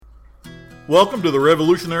Welcome to the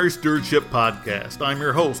Revolutionary Stewardship Podcast. I'm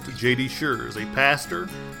your host, J.D. Schurz, a pastor,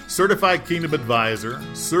 certified kingdom advisor,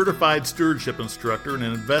 certified stewardship instructor, and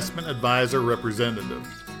an investment advisor representative.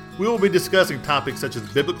 We will be discussing topics such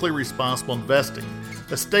as biblically responsible investing,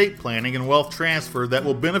 estate planning, and wealth transfer that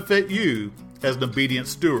will benefit you as an obedient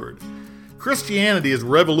steward. Christianity is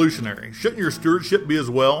revolutionary. Shouldn't your stewardship be as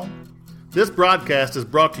well? This broadcast is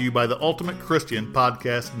brought to you by the Ultimate Christian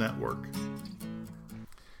Podcast Network.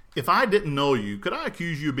 If I didn't know you, could I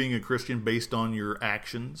accuse you of being a Christian based on your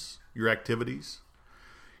actions, your activities?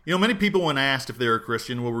 You know, many people when asked if they're a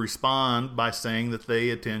Christian will respond by saying that they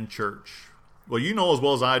attend church. Well, you know as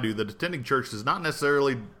well as I do that attending church does not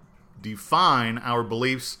necessarily define our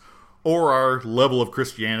beliefs or our level of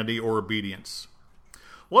Christianity or obedience.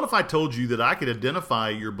 What if I told you that I could identify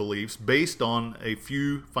your beliefs based on a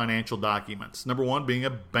few financial documents? Number one being a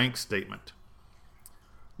bank statement.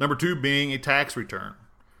 Number two being a tax return.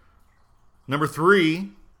 Number three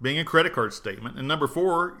being a credit card statement. And number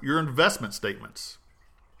four, your investment statements.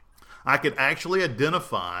 I could actually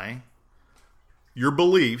identify your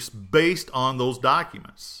beliefs based on those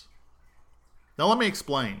documents. Now let me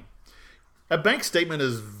explain. A bank statement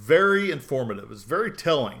is very informative. It's very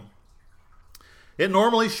telling. It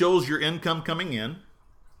normally shows your income coming in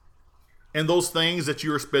and those things that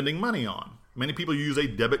you are spending money on. Many people use a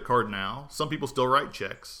debit card now. Some people still write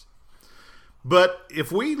checks. But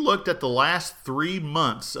if we looked at the last 3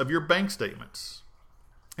 months of your bank statements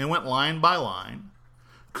and went line by line,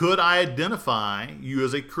 could I identify you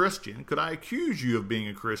as a Christian? Could I accuse you of being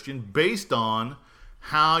a Christian based on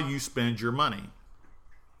how you spend your money?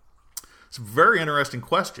 It's a very interesting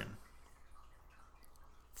question.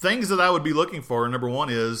 Things that I would be looking for, number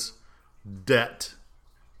one is debt.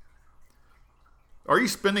 Are you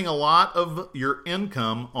spending a lot of your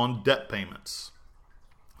income on debt payments?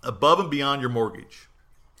 Above and beyond your mortgage.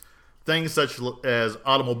 Things such as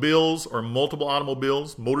automobiles or multiple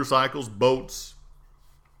automobiles, motorcycles, boats,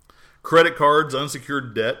 credit cards,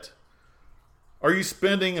 unsecured debt. Are you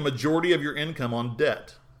spending a majority of your income on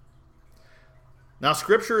debt? Now,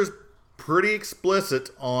 Scripture is pretty explicit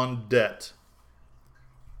on debt.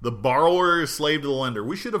 The borrower is slave to the lender.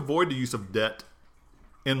 We should avoid the use of debt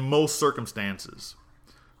in most circumstances.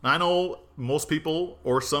 I know most people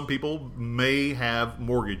or some people may have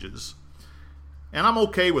mortgages. And I'm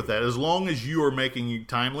okay with that as long as you are making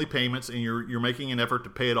timely payments and you're making an effort to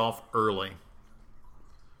pay it off early.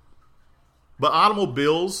 But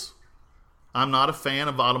automobiles, I'm not a fan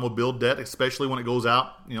of automobile debt, especially when it goes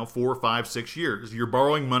out, 4, 5, 6 years. You're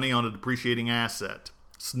borrowing money on a depreciating asset.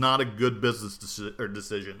 It's not a good business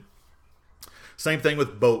decision. Same thing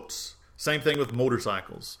with boats. Same thing with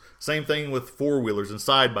motorcycles. Same thing with four-wheelers and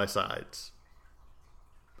side-by-sides.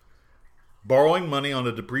 Borrowing money on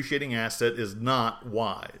a depreciating asset is not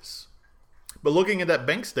wise. But looking at that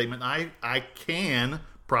bank statement, I can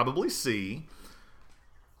probably see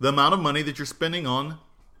the amount of money that you're spending on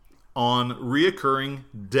reoccurring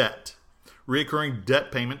debt. Reoccurring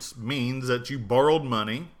debt payments means that you borrowed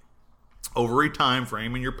money over a time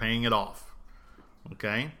frame and you're paying it off.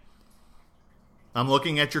 Okay? I'm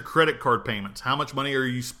looking at your credit card payments. How much money are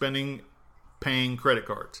you spending paying credit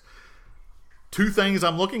cards? Two things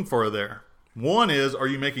I'm looking for there. One is, are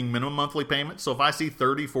you making minimum monthly payments? So if I see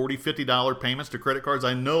 $30, $40, $50 payments to credit cards,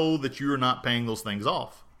 I know that you are not paying those things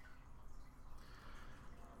off.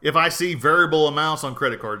 If I see variable amounts on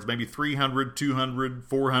credit cards, maybe $300, $200,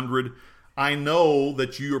 $400, I know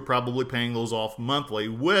that you are probably paying those off monthly,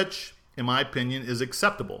 which, in my opinion, is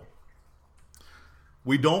acceptable.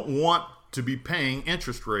 We don't want to be paying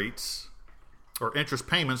interest rates or interest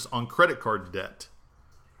payments on credit card debt.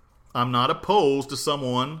 I'm not opposed to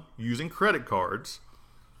someone using credit cards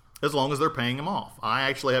as long as they're paying them off. I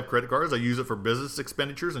actually have credit cards. I use it for business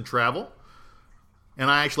expenditures and travel, and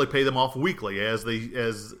I actually pay them off weekly. As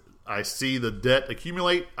I see the debt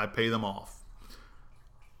accumulate, I pay them off.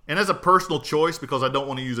 And as a personal choice, because I don't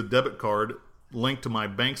want to use a debit card linked to my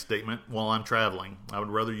bank statement while I'm traveling, I would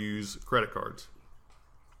rather use credit cards.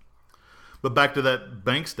 But back to that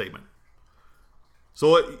bank statement.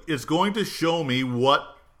 So it's going to show me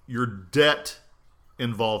what your debt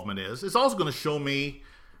involvement is. It's also going to show me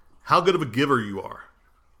how good of a giver you are.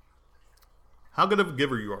 How good of a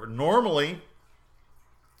giver you are. Normally,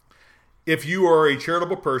 if you are a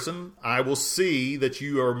charitable person, I will see that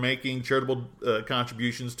you are making charitable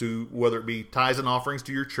contributions to, whether it be tithes and offerings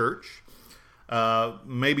to your church,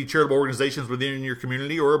 maybe charitable organizations within your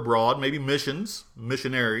community or abroad, maybe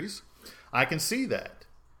missionaries. I can see that.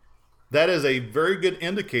 That is a very good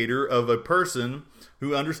indicator of a person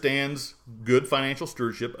who understands good financial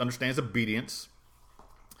stewardship, understands obedience.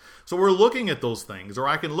 So we're looking at those things, or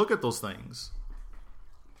I can look at those things.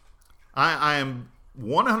 I am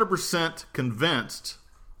 100% convinced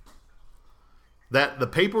that the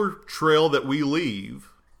paper trail that we leave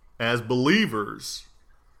as believers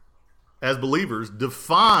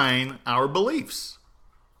define our beliefs.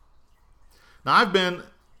 Now, I've been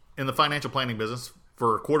in the financial planning business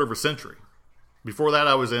for a quarter of a century. Before that,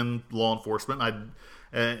 I was in law enforcement.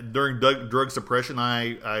 During drug suppression,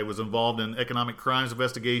 I was involved in economic crimes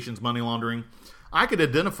investigations, money laundering. I could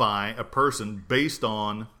identify a person based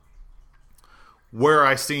on where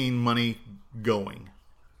I seen money going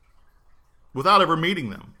without ever meeting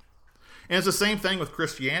them. And it's the same thing with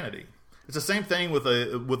Christianity. It's the same thing with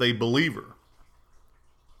a believer.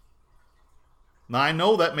 Now, I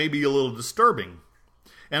know that may be a little disturbing.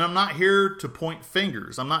 And I'm not here to point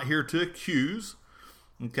fingers. I'm not here to accuse.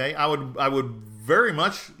 Okay, I would very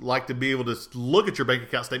much like to be able to look at your bank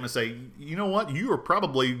account statement and say, you know what, you are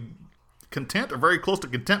probably content or very close to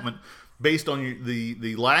contentment based on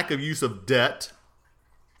the lack of use of debt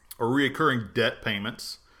or reoccurring debt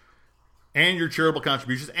payments and your charitable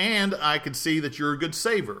contributions, and I can see that you're a good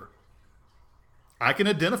saver. I can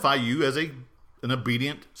identify you as an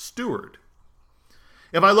obedient steward.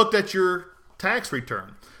 If I looked at your tax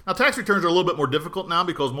return. Now, tax returns are a little bit more difficult now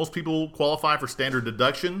because most people qualify for standard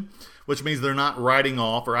deduction, which means they're not writing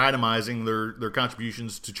off or itemizing their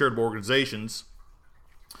contributions to charitable organizations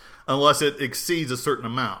unless it exceeds a certain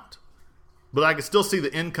amount. But I can still see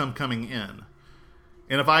the income coming in.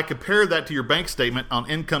 And if I compare that to your bank statement on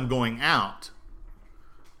income going out,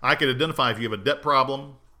 I can identify if you have a debt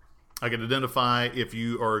problem. I can identify if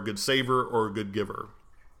you are a good saver or a good giver.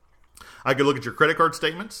 I can look at your credit card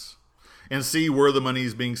statements and see where the money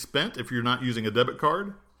is being spent if you're not using a debit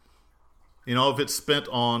card. You know, if it's spent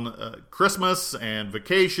on Christmas and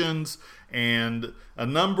vacations and a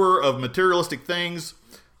number of materialistic things,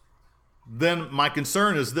 then my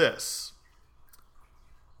concern is this: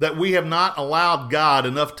 that we have not allowed God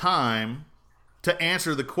enough time to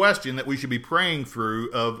answer the question that we should be praying through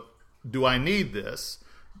of, do I need this?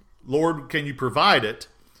 Lord, can you provide it?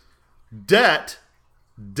 Debt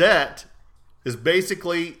is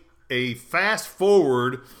basically a fast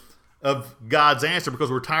forward of God's answer because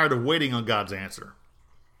we're tired of waiting on God's answer.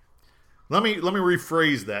 Let me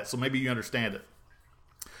rephrase that so maybe you understand it.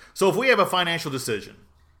 So if we have a financial decision,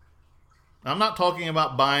 I'm not talking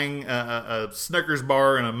about buying a Snickers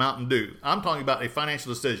bar and a Mountain Dew. I'm talking about a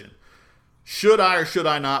financial decision. Should I or should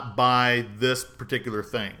I not buy this particular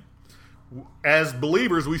thing? As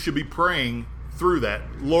believers, we should be praying through that.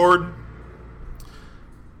 Lord,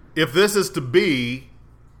 if this is to be,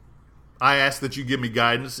 I ask that you give me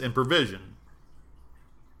guidance and provision.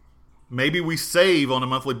 Maybe we save on a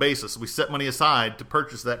monthly basis. We set money aside to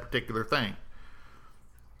purchase that particular thing,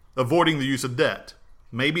 avoiding the use of debt.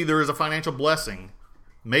 Maybe there is a financial blessing.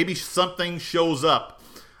 Maybe something shows up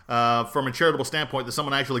from a charitable standpoint that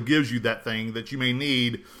someone actually gives you that thing that you may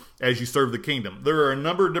need as you serve the kingdom. There are a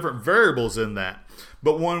number of different variables in that.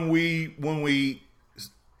 But when we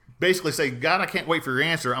basically say, God, I can't wait for your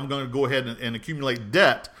answer, I'm going to go ahead and accumulate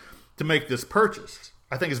debt to make this purchase,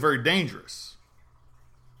 I think it's very dangerous.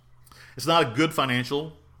 It's not a good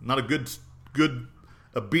financial, not a good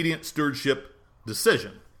obedient stewardship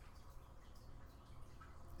decision.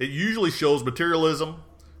 It usually shows materialism,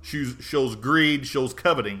 shows greed, shows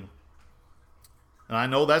coveting. And I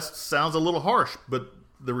know that sounds a little harsh, but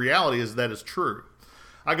the reality is that is true.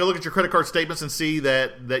 I can look at your credit card statements and see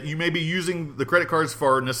that you may be using the credit cards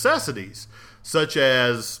for necessities, such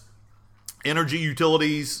as energy,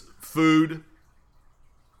 utilities, food,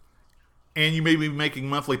 and you may be making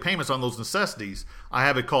monthly payments on those necessities. I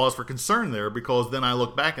have a cause for concern there because then I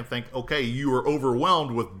look back and think, okay, you are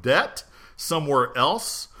overwhelmed with debt somewhere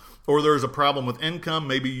else, or there's a problem with income.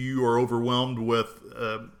 Maybe you are overwhelmed with,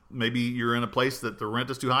 maybe you're in a place that the rent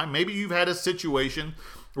is too high. Maybe you've had a situation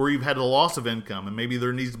where you've had a loss of income and maybe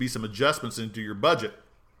there needs to be some adjustments into your budget.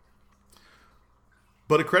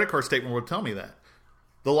 But a credit card statement will tell me that.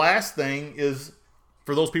 The last thing is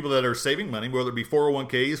for those people that are saving money, whether it be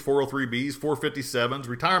 401ks, 403bs, 457s,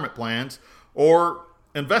 retirement plans, or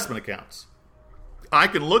investment accounts. I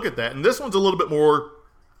can look at that, and this one's a little bit more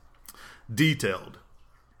detailed.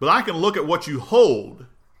 But I can look at what you hold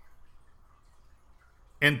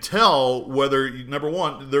and tell whether, number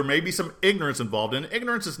one, there may be some ignorance involved. And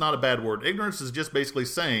ignorance is not a bad word. Ignorance is just basically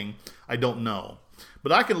saying, I don't know.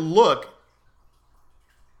 But I can look,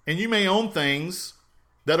 and you may own things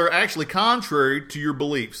that are actually contrary to your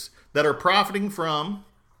beliefs, that are profiting from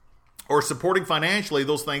or supporting financially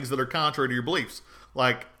those things that are contrary to your beliefs,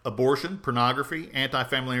 like abortion, pornography,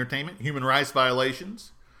 anti-family entertainment, human rights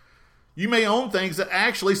violations. You may own things that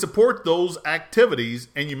actually support those activities,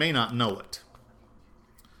 and you may not know it.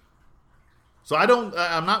 So I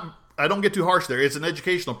don't get too harsh there. It's an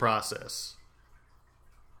educational process.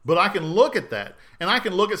 But I can look at that, and I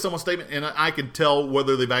can look at someone's statement, and I can tell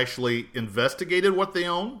whether they've actually investigated what they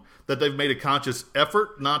own, that they've made a conscious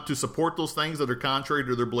effort not to support those things that are contrary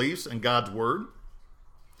to their beliefs and God's word.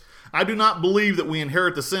 I do not believe that we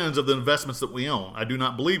inherit the sins of the investments that we own. I do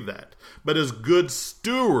not believe that. But as good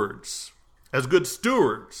stewards,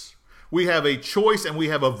 we have a choice and we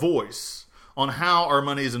have a voice on how our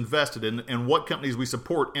money is invested and what companies we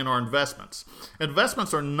support in our investments.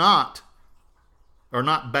 Investments are not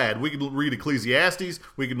bad. We can read Ecclesiastes.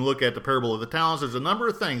 We can look at the parable of the talents. There's a number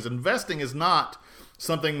of things. Investing is not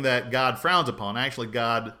something that God frowns upon. Actually,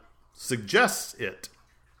 God suggests it.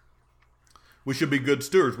 We should be good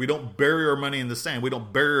stewards. We don't bury our money in the sand. We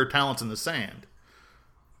don't bury our talents in the sand.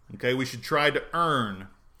 Okay, we should try to earn.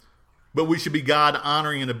 But we should be God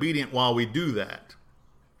honoring and obedient while we do that.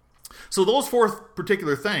 So those four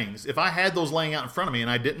particular things, if I had those laying out in front of me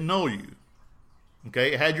and I didn't know you,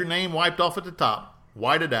 okay, it had your name wiped off at the top,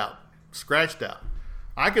 whited out, scratched out,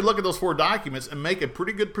 I could look at those four documents and make a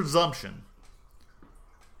pretty good presumption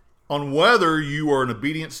on whether you are an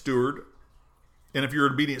obedient steward. And if you're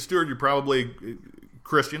an obedient steward, you're probably a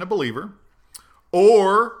Christian, a believer,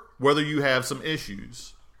 or whether you have some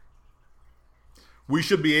issues. We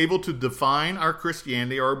should be able to define our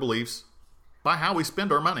Christianity, our beliefs, by how we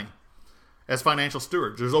spend our money as financial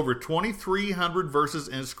stewards. There's over 2,300 verses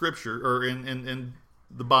in Scripture, or in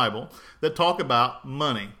the Bible, that talk about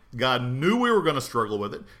money. God knew we were going to struggle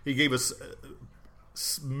with it. He gave us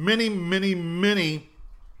many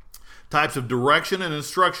types of direction and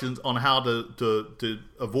instructions on how to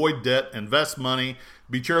avoid debt, invest money,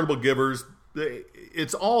 be charitable givers.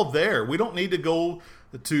 It's all there. We don't need to go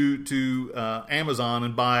to Amazon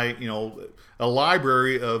and buy, a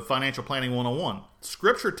library of financial planning 101.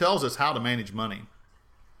 Scripture tells us how to manage money.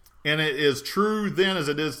 And it is true then as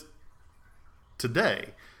it is today,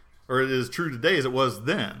 or it is true today as it was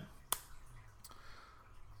then.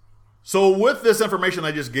 So with this information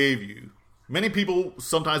I just gave you, many people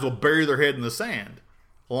sometimes will bury their head in the sand,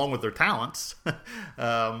 along with their talents,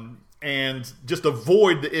 and just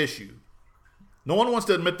avoid the issue. No one wants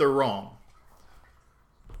to admit they're wrong.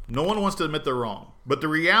 But the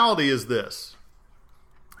reality is this.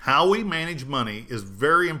 How we manage money is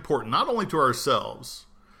very important, not only to ourselves.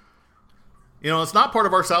 It's not part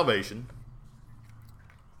of our salvation.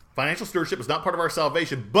 Financial stewardship is not part of our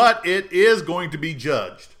salvation, but it is going to be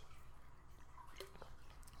judged.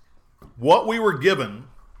 What we were given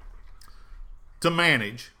to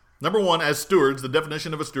manage, number one, as stewards, the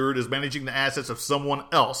definition of a steward is managing the assets of someone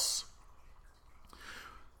else.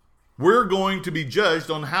 We're going to be judged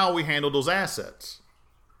on how we handle those assets.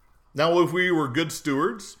 Now, if we were good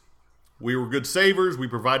stewards, we were good savers, we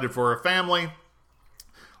provided for our family,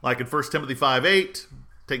 like in 1 Timothy 5:8,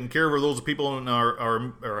 taking care of those people in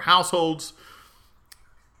our households.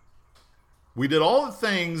 We did all the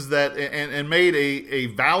things that and made a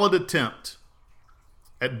valid attempt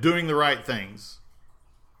at doing the right things.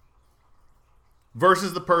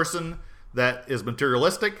 Versus the person that is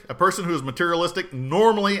materialistic. A person who is materialistic,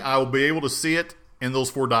 normally I will be able to see it in those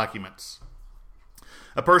four documents.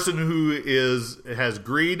 A person who has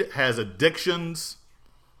greed, has addictions,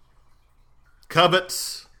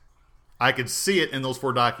 covets, I could see it in those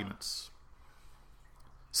four documents.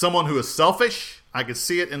 Someone who is selfish, I could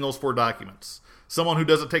see it in those four documents. Someone who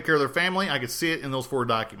doesn't take care of their family, I could see it in those four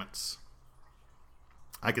documents.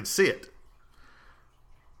 I could see it.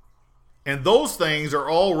 And those things are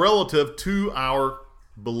all relative to our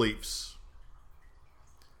beliefs.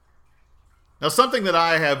 Now, something that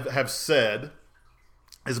I have said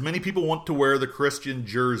is many people want to wear the Christian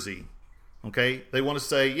jersey. Okay? They want to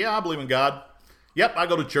say, yeah, I believe in God. Yep, I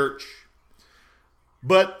go to church.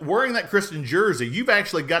 But wearing that Christian jersey, you've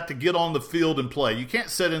actually got to get on the field and play. You can't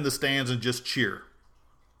sit in the stands and just cheer.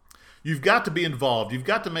 You've got to be involved. You've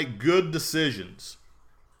got to make good decisions.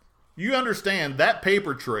 You understand that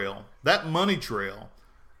paper trail, that money trail,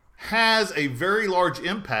 has a very large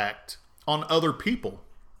impact on other people.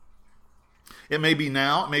 It may be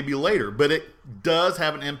now, it may be later, but it does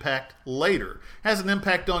have an impact later. It has an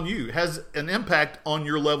impact on you. It has an impact on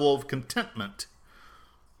your level of contentment.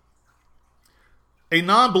 A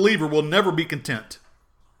non-believer will never be content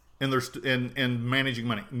in managing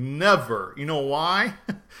money. Never. You know why?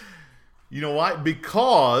 You know why?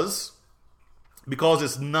 Because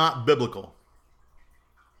it's not biblical.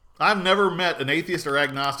 I've never met an atheist or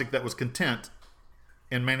agnostic that was content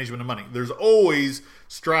in management of money. There's always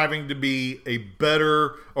striving to be a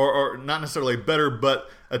better, or not necessarily better, but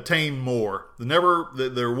attain more.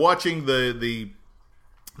 They're watching the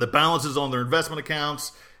balances on their investment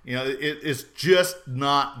accounts. It's just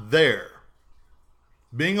not there.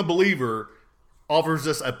 Being a believer offers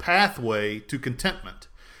us a pathway to contentment.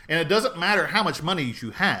 And it doesn't matter how much money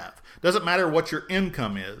you have. It doesn't matter what your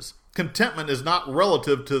income is. Contentment is not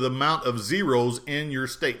relative to the amount of zeros in your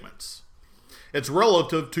statements. It's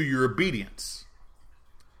relative to your obedience.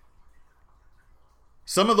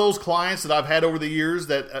 Some of those clients that I've had over the years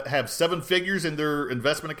that have 7 figures in their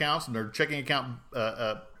investment accounts and their checking account,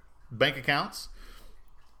 bank accounts,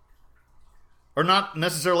 are not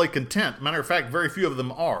necessarily content. Matter of fact, very few of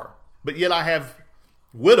them are. But yet I have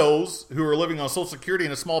widows who are living on Social Security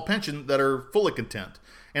and a small pension that are fully content.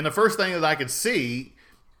 And the first thing that I could see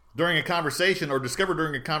during a conversation, or discover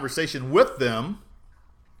during a conversation with them,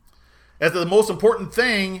 as the most important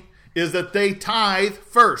thing is that they tithe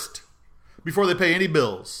first before they pay any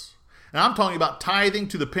bills. And I'm talking about tithing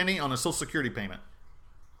to the penny on a Social Security payment.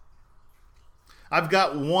 I've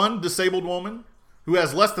got one disabled woman who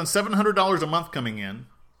has less than $700 a month coming in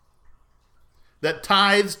that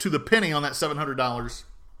tithes to the penny on that $700,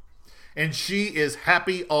 and she is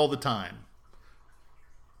happy all the time.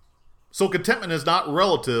 So contentment is not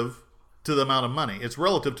relative to the amount of money. It's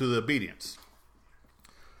relative to the obedience.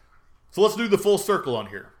 So let's do the full circle on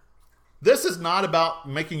here. This is not about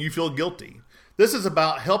making you feel guilty. This is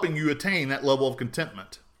about helping you attain that level of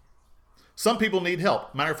contentment. Some people need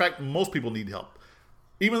help. Matter of fact, most people need help.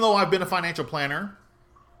 Even though I've been a financial planner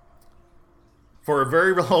for a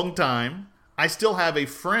very long time, I still have a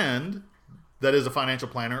friend that is a financial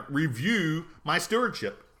planner review my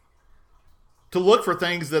stewardship to look for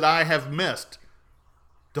things that I have missed,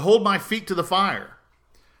 to hold my feet to the fire.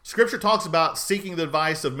 Scripture talks about seeking the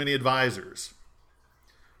advice of many advisors.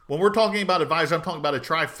 When we're talking about advisors, I'm talking about a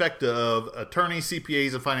trifecta of attorneys,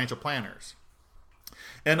 CPAs, and financial planners.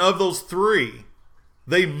 And of those 3,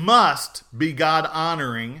 they must be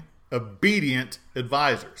God-honoring, obedient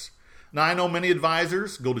advisors. Now, I know many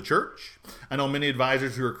advisors go to church. I know many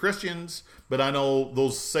advisors who are Christians, but I know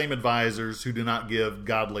those same advisors who do not give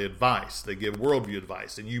godly advice. They give worldview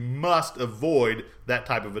advice. And you must avoid that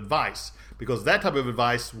type of advice, because that type of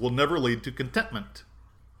advice will never lead to contentment.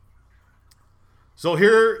 So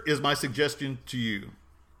here is my suggestion to you.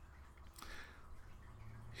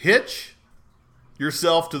 Hitch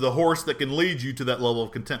yourself to the horse that can lead you to that level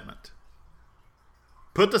of contentment.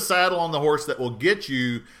 Put the saddle on the horse that will get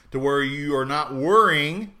you to where you are not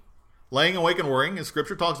worrying, laying awake and worrying. And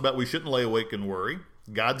Scripture talks about we shouldn't lay awake and worry.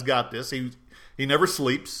 God's got this. He never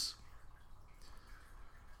sleeps.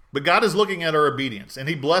 But God is looking at our obedience, and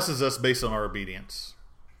He blesses us based on our obedience.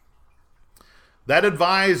 That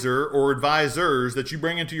advisor or advisors that you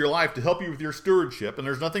bring into your life to help you with your stewardship, and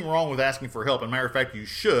there's nothing wrong with asking for help. As a matter of fact, you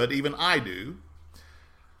should, even I do,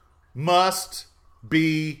 must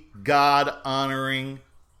be God-honoring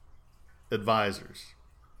advisors.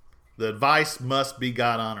 The advice must be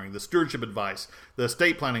God-honoring. The stewardship advice, the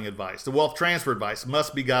estate planning advice, the wealth transfer advice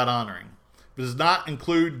must be God-honoring. If it does not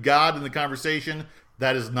include God in the conversation,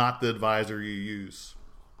 that is not the advisor you use.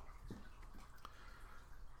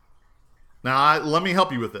 Now, let me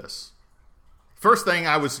help you with this. First thing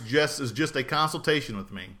I would suggest is just a consultation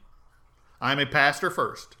with me. I'm a pastor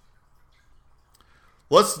first.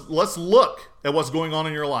 Let's look at what's going on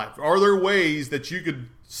in your life. Are there ways that you could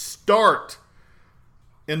start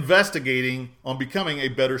investigating on becoming a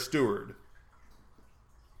better steward?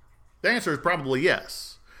 The answer is probably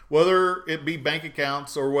yes. Whether it be bank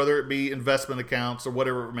accounts or whether it be investment accounts or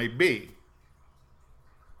whatever it may be.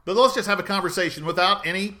 But let's just have a conversation without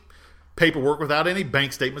any paperwork, without any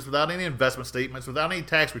bank statements, without any investment statements, without any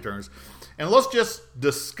tax returns. And let's just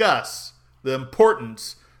discuss the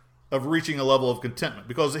importance of reaching a level of contentment.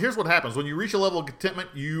 Because here's what happens. When you reach a level of contentment,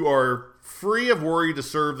 you are free of worry to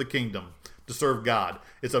serve the kingdom, to serve God.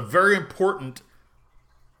 It's a very important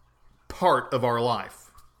part of our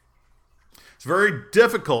life. It's very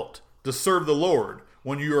difficult to serve the Lord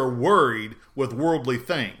when you are worried with worldly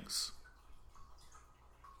things.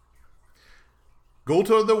 Go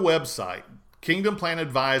to the website,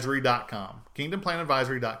 kingdomplanadvisory.com.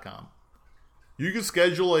 Kingdomplanadvisory.com. You can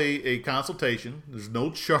schedule a consultation. There's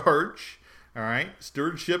no charge. All right.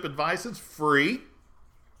 Stewardship advice is free.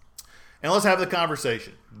 And let's have the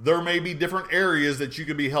conversation. There may be different areas that you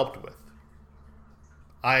could be helped with.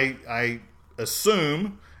 I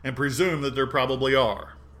assume and presume that there probably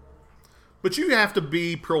are. But you have to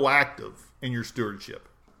be proactive in your stewardship.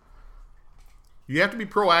 You have to be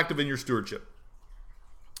proactive in your stewardship.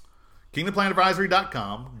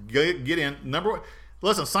 KingdomPlanAdvisory.com. Get in.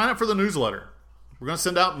 Listen, sign up for the newsletter. We're going to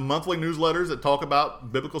send out monthly newsletters that talk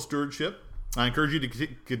about biblical stewardship. I encourage you to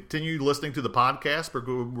continue listening to the podcast. We're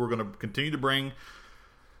going to continue to bring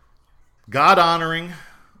God-honoring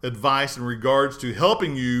advice in regards to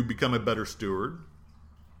helping you become a better steward.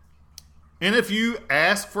 And if you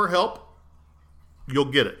ask for help, you'll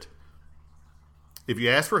get it. If you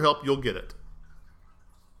ask for help, you'll get it.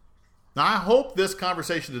 Now, I hope this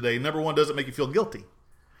conversation today, number one, doesn't make you feel guilty.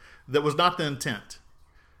 That was not the intent.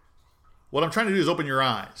 What I'm trying to do is open your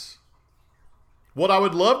eyes. What I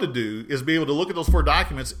would love to do is be able to look at those 4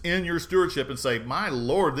 documents in your stewardship and say, my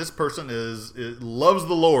Lord, this person loves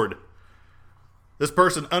the Lord. This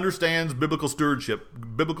person understands biblical stewardship,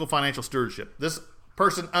 biblical financial stewardship. This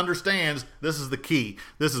person understands this is the key.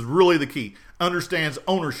 This is really the key. Understands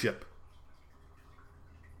ownership.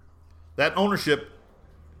 That ownership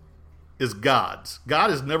is God's. God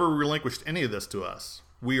has never relinquished any of this to us.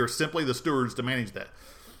 We are simply the stewards to manage that.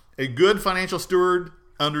 A good financial steward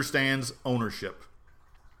understands ownership.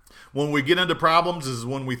 When we get into problems is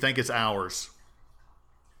when we think it's ours.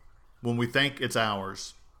 When we think it's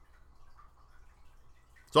ours.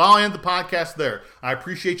 So I'll end the podcast there. I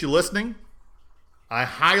appreciate you listening. I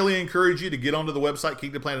highly encourage you to get onto the website,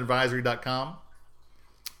 kingdomplanadvisory.com.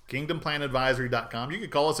 kingdomplanadvisory.com. You can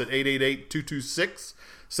call us at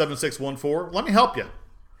 888-226-7614. Let me help you.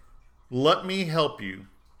 Let me help you.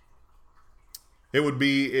 It would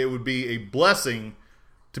be a blessing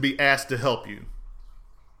to be asked to help you.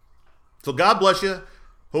 So God bless you.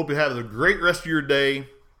 Hope you have a great rest of your day.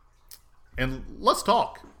 And let's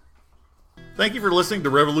talk. Thank you for listening to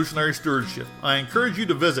Revolutionary Stewardship. I encourage you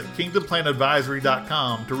to visit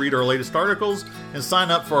kingdomplanadvisory.com to read our latest articles and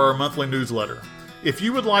sign up for our monthly newsletter. If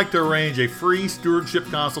you would like to arrange a free stewardship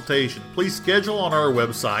consultation, please schedule on our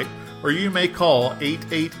website, or you may call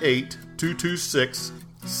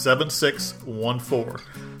 888-226-7614.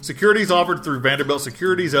 Securities offered through Vanderbilt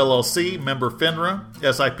Securities, LLC, member FINRA,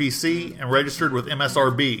 SIPC, and registered with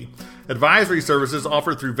MSRB. Advisory services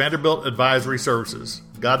offered through Vanderbilt Advisory Services.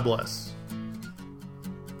 God bless.